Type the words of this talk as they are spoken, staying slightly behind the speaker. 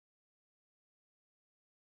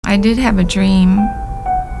I did have a dream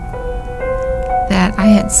that I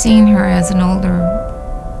had seen her as an older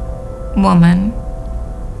woman,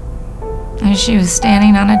 and she was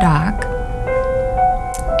standing on a dock,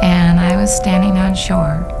 and I was standing on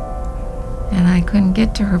shore, and I couldncouldn't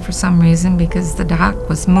get to her for some reason because the dock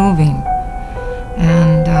was moving.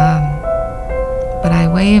 And, but I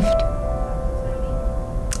waved.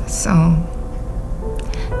 So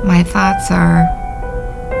my thoughts are,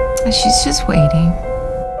 she's just waiting.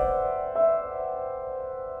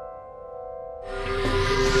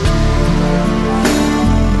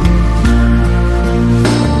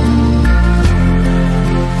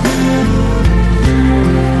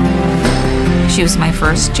 She was my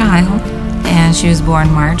first child, and she was born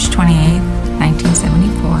March 28,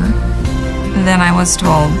 1974. And then I was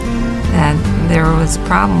told that there was a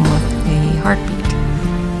problem with the heartbeat,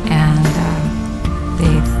 and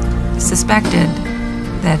they suspected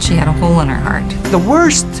that she had a hole in her heart. The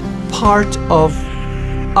worst part of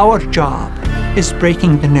our job is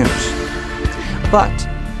breaking the news. But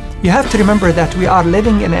you have to remember that we are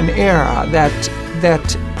living in an era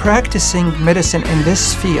that practicing medicine in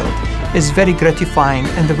this field is very gratifying,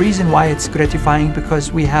 and the reason why it's gratifying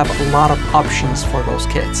because we have a lot of options for those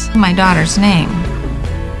kids. My daughter's name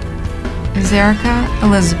is Veronica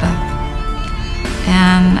Elizabeth,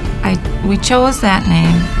 and we chose that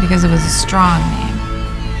name because it was a strong name,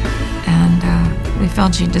 and we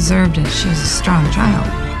felt she deserved it. She was a strong child.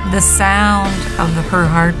 The sound of her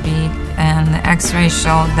heartbeat and the x-ray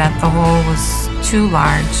showed that the hole was too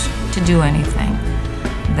large to do anything,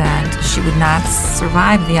 that she would not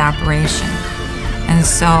survive the operation. And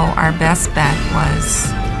so our best bet was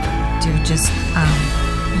to just,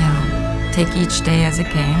 take each day as it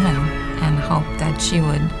came and hope that she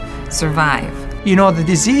would survive. You know, the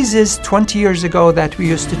diseases 20 years ago that we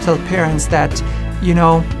used to tell parents that, you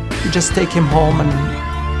just take him home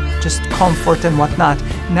and just comfort and whatnot.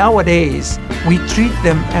 Nowadays, we treat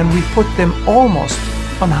them and we put them almost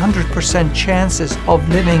on 100% chances of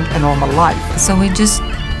living a normal life. So we just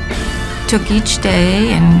took each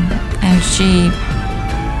day, and she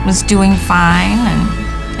was doing fine,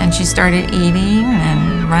 and she started eating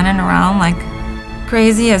and running around like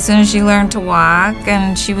crazy as soon as she learned to walk,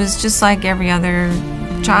 and she was just like every other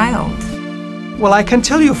child. Well, I can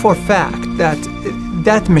tell you for a fact that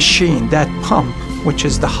that machine, that pump, which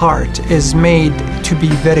is the heart, is made to be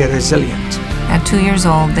very resilient. At 2 years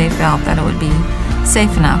old, they felt that it would be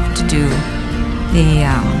safe enough to do the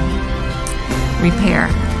repair.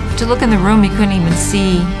 To look in the room, you couldn't even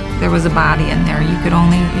see there was a body in there. You could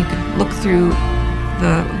look through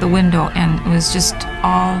the window, and it was just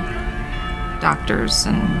all doctors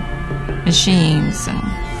and machines, and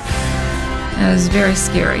it was very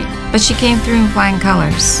scary. But she came through in flying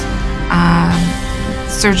colors.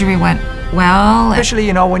 Surgery went well.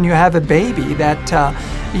 Especially, when you have a baby that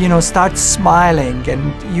starts smiling,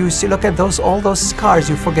 and you see, look at all those scars.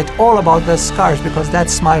 You forget all about the scars because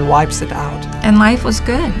that smile wipes it out. And life was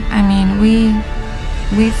good. I mean,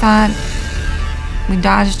 we thought we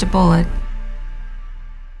dodged a bullet.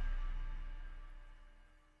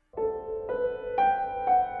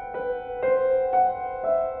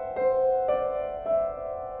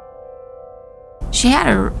 She had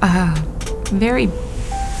a very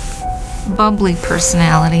bubbly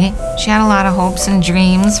personality. She had a lot of hopes and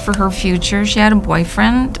dreams for her future. She had a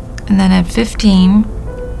boyfriend, and then at 15,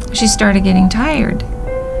 she started getting tired.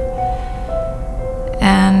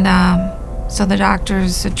 And so the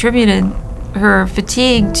doctors attributed her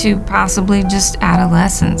fatigue to possibly just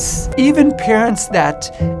adolescence. Even parents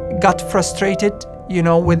that got frustrated,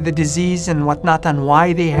 with the disease and whatnot, and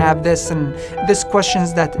why they have this, and these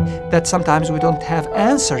questions that sometimes we don't have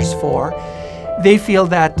answers for, they feel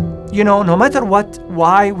that, no matter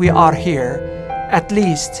why we are here, at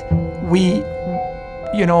least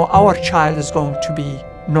our child is going to be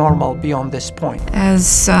normal beyond this point.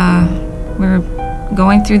 As we're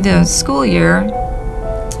going through the school year,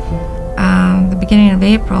 the beginning of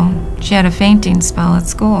April, she had a fainting spell at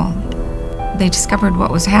school. They discovered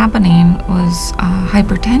what was happening was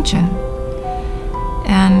hypertension.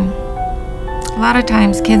 And a lot of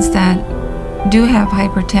times kids that do have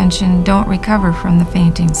hypertension don't recover from the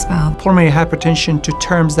fainting spell. Pulmonary hypertension, to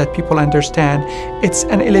terms that people understand, it's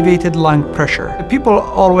an elevated lung pressure. People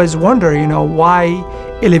always wonder, why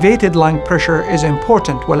elevated lung pressure is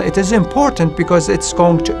important. Well, it is important because it's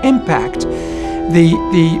going to impact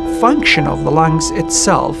the function of the lungs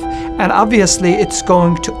itself, and obviously it's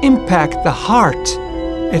going to impact the heart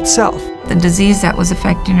itself. The disease that was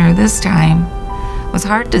affecting her this time was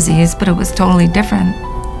heart disease, but it was totally different.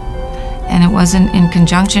 And it wasn't in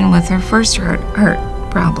conjunction with her first heart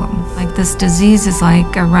problem. Like, this disease is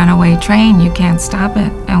like a runaway train. You can't stop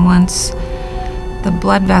it. And once the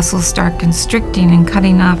blood vessels start constricting and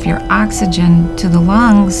cutting off your oxygen to the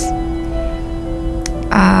lungs,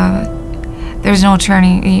 there's no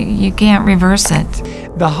turning. You can't reverse it.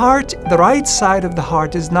 The heart, the right side of the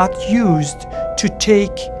heart, is not used to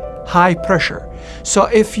take high pressure. So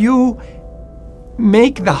if you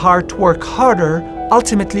make the heart work harder,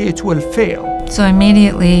 ultimately it will fail. So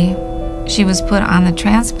immediately she was put on the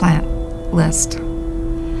transplant list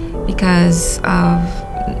because of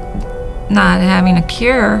not having a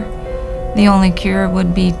cure. The only cure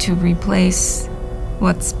would be to replace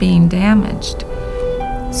what's being damaged.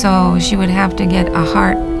 So she would have to get a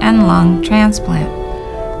heart and lung transplant.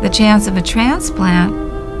 The chance of a transplant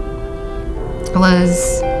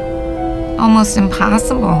was almost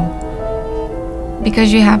impossible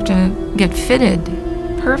because you have to get fitted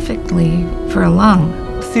perfectly for a lung.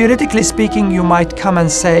 Theoretically speaking, you might come and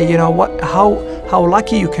say, you know, how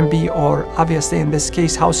lucky you can be, or obviously in this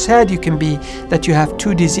case, how sad you can be that you have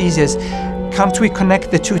two diseases. Can't we connect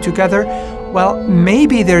the two together? Well,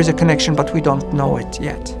 maybe there's a connection, but we don't know it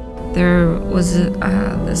yet. There was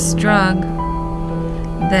this drug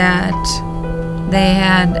that they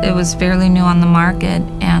had. It was fairly new on the market,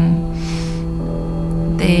 and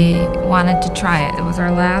they wanted to try it. It was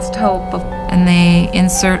our last hope. And they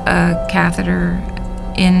insert a catheter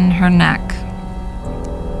in her neck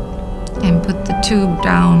and put the tube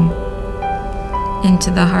down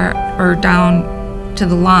into the heart, or down to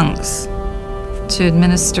the lungs, to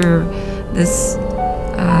administer this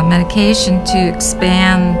medication to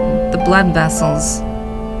expand the blood vessels.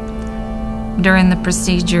 During the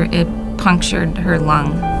procedure, it punctured her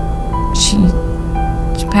lung. She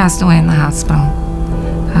passed away in the hospital.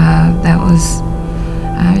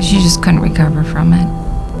 She just couldn't recover from it.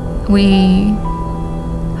 We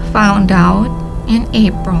found out in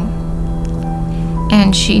April,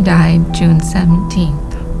 and she died June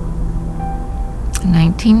 17th,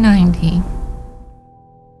 1990.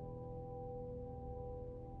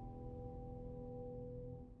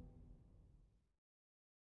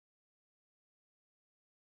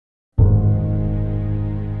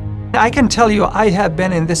 I can tell you, I have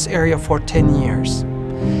been in this area for 10 years.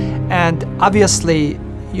 And obviously,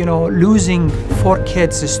 you know, losing 4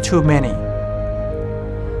 kids is too many.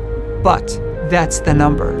 But that's the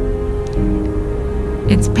number.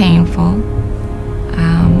 It's painful.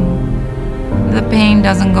 The pain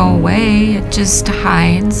doesn't go away, it just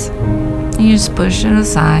hides. You just push it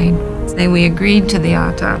aside. We agreed to the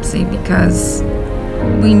autopsy because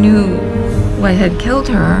we knew what had killed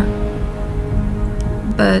her.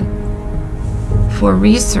 But for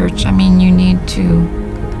research, I mean, you need to,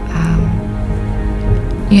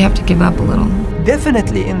 you have to give up a little.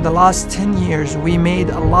 Definitely in the last 10 years, we made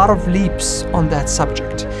a lot of leaps on that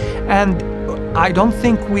subject. And I don't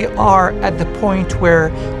think we are at the point where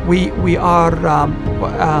we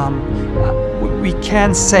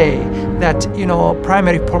can say that, you know,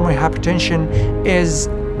 primary pulmonary hypertension is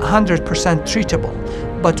 100% treatable.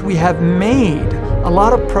 But we have made a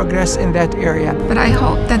lot of progress in that area. But I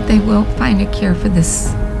hope that they will find a cure for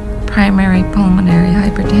this primary pulmonary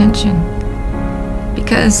hypertension,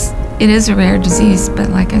 because it is a rare disease, but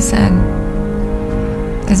like I said,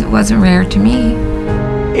 as it wasn't rare to me.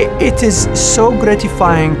 It is so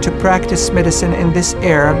gratifying to practice medicine in this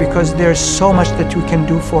era because there's so much that we can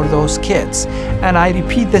do for those kids. And I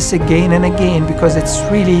repeat this again and again because it's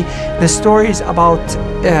really, the stories about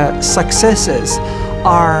successes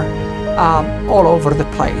are all over the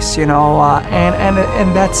place, you know,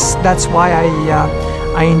 and that's why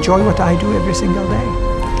I enjoy what I do every single day.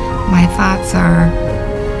 My thoughts are,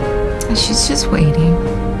 she's just waiting.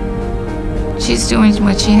 She's doing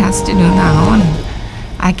what she has to do now, and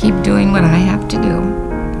I keep doing what I have to do.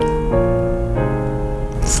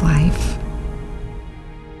 It's life.